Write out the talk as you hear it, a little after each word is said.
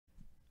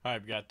All right,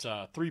 we got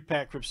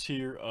 3-pack rips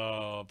here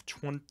of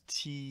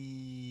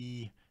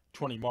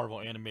 2020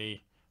 Marvel Anime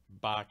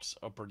box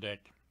upper deck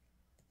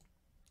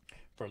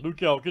for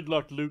Luke L. Good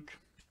luck, Luke.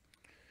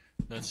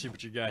 Let's see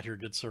what you got here,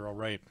 good sir. All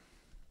right.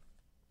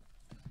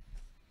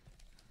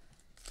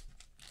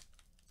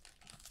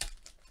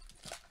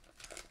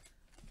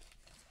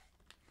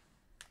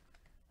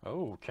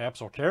 Oh,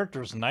 capsule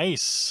characters,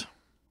 nice.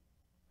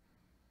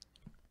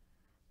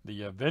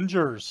 The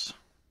Avengers.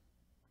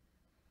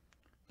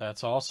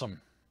 That's awesome.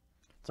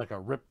 It's like a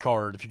rip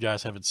card if you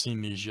guys haven't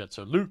seen these yet.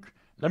 So, Luke,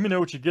 let me know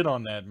what you get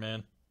on that,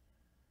 man.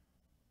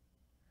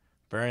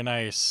 Very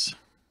nice.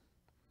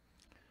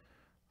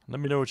 Let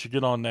me know what you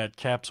get on that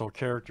capsule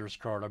characters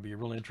card. I'll be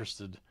really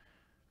interested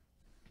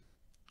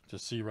to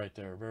see right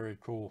there. Very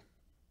cool.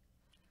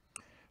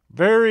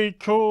 Very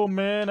cool,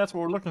 man. That's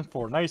what we're looking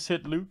for. Nice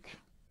hit, Luke.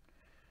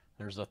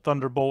 There's a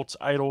Thunderbolts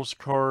Idols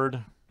card.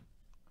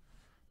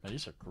 Man,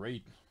 these are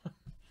great.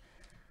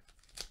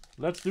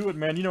 Let's do it,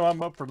 man. You know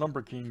I'm up for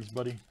Lumber Kings,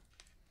 buddy.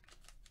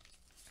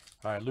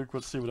 All right, Luke,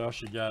 let's see what else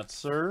you got,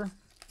 sir.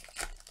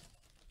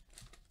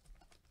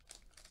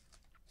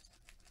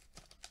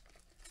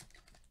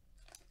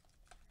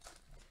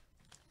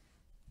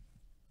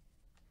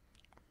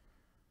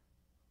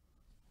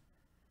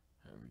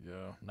 There we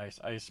go. Nice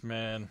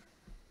Iceman.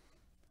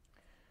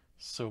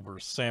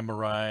 Silver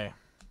Samurai.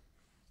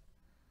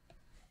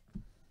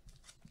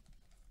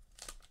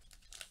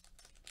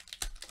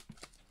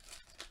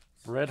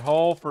 Red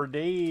Hall for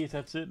days.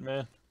 That's it,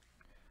 man.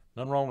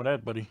 Nothing wrong with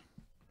that, buddy.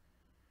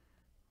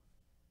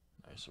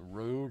 Nice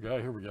Rogue. Oh,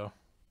 here we go.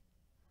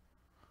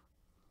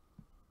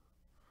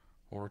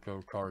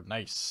 Orco card.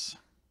 Nice.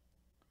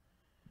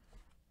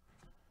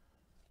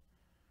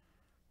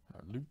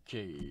 Luke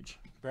Cage.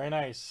 Very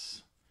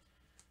nice.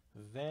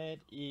 That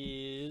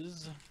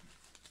is...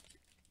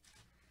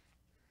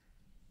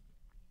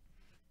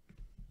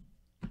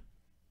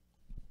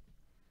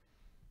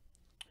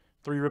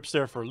 3 rips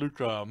there for Luke,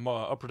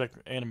 Upper Deck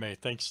Anime.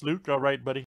 Thanks, Luke. All right, buddy.